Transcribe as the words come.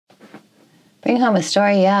Bring home a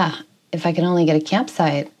story, yeah. If I could only get a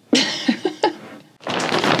campsite.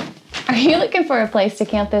 Are you looking for a place to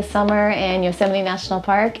camp this summer in Yosemite National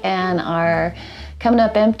Park and are coming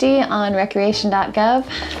up empty on recreation.gov?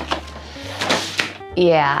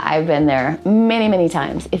 Yeah, I've been there many, many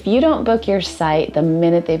times. If you don't book your site the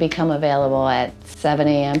minute they become available at 7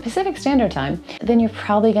 a.m. Pacific Standard Time, then you're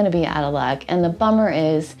probably gonna be out of luck. And the bummer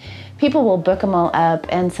is people will book them all up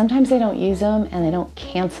and sometimes they don't use them and they don't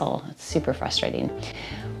cancel. It's super frustrating.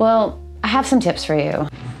 Well, I have some tips for you.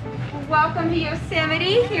 Welcome to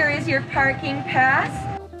Yosemite. Here is your parking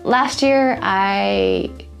pass. Last year, I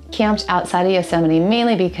camped outside of Yosemite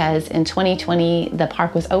mainly because in 2020, the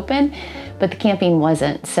park was open, but the camping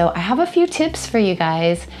wasn't. So I have a few tips for you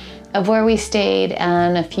guys of where we stayed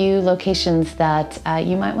and a few locations that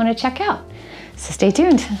you might want to check out. So stay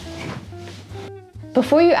tuned.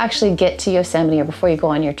 Before you actually get to Yosemite or before you go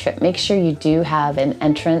on your trip, make sure you do have an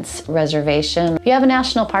entrance reservation. If you have a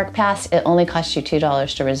National Park Pass, it only costs you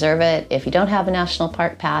 $2 to reserve it. If you don't have a National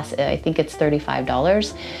Park Pass, I think it's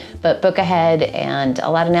 $35. But book ahead, and a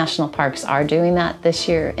lot of national parks are doing that this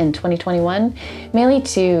year in 2021, mainly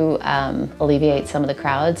to alleviate some of the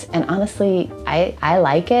crowds. And honestly, I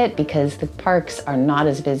like it because the parks are not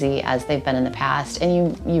as busy as they've been in the past,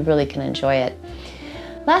 and you really can enjoy it.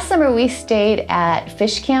 Last summer we stayed at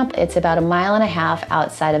Fish Camp. It's about 1.5 miles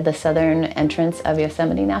outside of the southern entrance of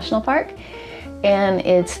Yosemite National Park. And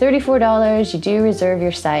it's $34. You do reserve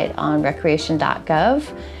your site on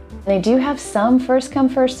recreation.gov. They do have some first come,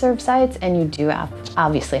 first served sites, and you do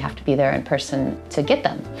obviously have to be there in person to get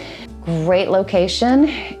them. Great location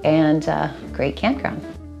and great campground.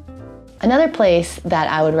 Another place that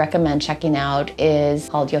I would recommend checking out is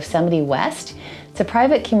called Yosemite West. It's a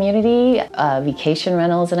private community, vacation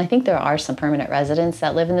rentals, and I think there are some permanent residents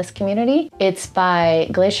that live in this community. It's by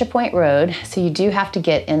Glacier Point Road, so you do have to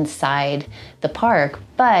get inside the park,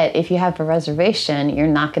 but if you have a reservation, you're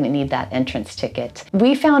not gonna need that entrance ticket.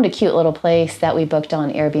 We found a cute little place that we booked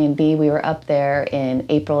on Airbnb. We were up there in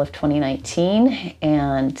April of 2019,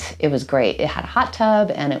 and it was great. It had a hot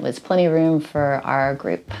tub, and it was plenty of room for our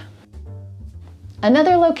group.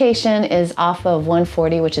 Another location is off of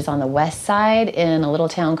 140, which is on the west side in a little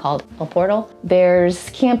town called El Portal. There's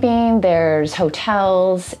camping, there's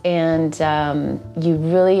hotels, and you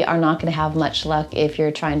really are not gonna have much luck if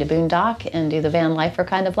you're trying to boondock and do the van lifer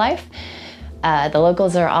kind of life. The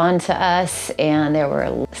locals are on to us, and there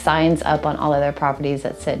were signs up on all of their properties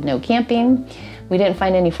that said no camping. We didn't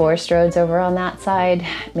find any forest roads over on that side.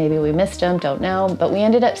 Maybe we missed them, don't know. But we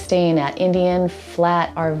ended up staying at Indian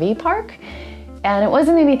Flat RV Park. And it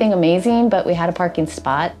wasn't anything amazing, but we had a parking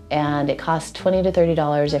spot, and it cost $20 to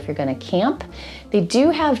 $30 if you're gonna camp. They do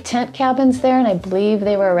have tent cabins there, and I believe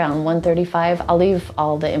they were around $135. I'll leave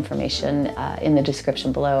all the information in the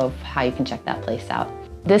description below of how you can check that place out.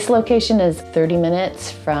 This location is 30 minutes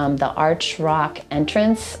from the Arch Rock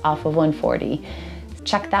entrance off of 140.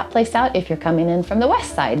 Check that place out if you're coming in from the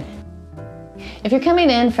west side. If you're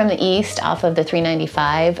coming in from the east off of the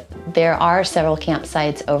 395, there are several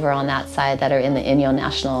campsites over on that side that are in the Inyo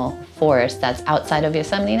National Forest. That's outside of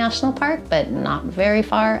Yosemite National Park, but not very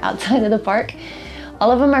far outside of the park.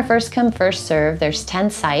 All of them are first come, first serve. There's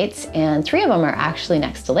 10 sites, and 3 of them are actually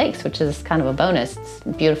next to lakes, which is kind of a bonus. It's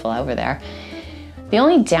beautiful over there. The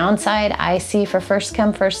only downside I see for first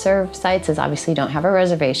come, first serve sites is obviously you don't have a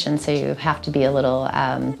reservation, so you have to be a little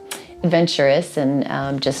adventurous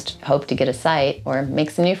and just hope to get a site or make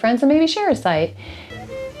some new friends and maybe share a site.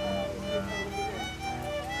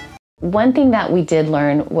 One thing that we did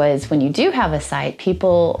learn was when you do have a site,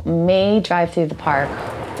 people may drive through the park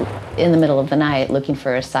in the middle of the night looking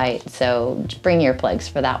for a site, so bring earplugs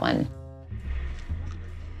for that one.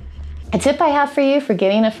 A tip I have for you for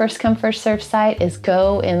getting a first come, first serve site is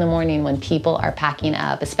go in the morning when people are packing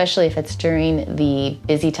up, especially if it's during the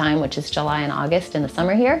busy time, which is July and August in the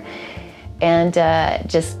summer here. And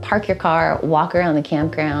just park your car, walk around the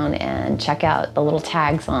campground, and check out the little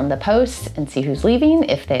tags on the posts and see who's leaving.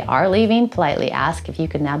 If they are leaving, politely ask if you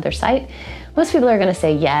could nab their site. Most people are gonna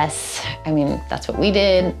say yes. I mean, that's what we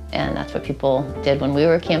did, and that's what people did when we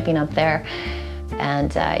were camping up there.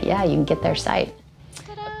 And yeah, you can get their site.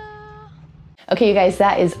 Okay, you guys,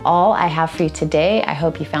 that is all I have for you today. I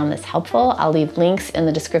hope you found this helpful. I'll leave links in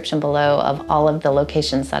the description below of all of the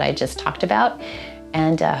locations that I just talked about.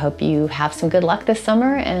 And I hope you have some good luck this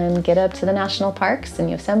summer and get up to the national parks in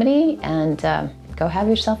Yosemite and go have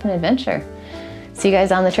yourself an adventure. See you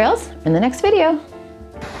guys on the trails in the next video.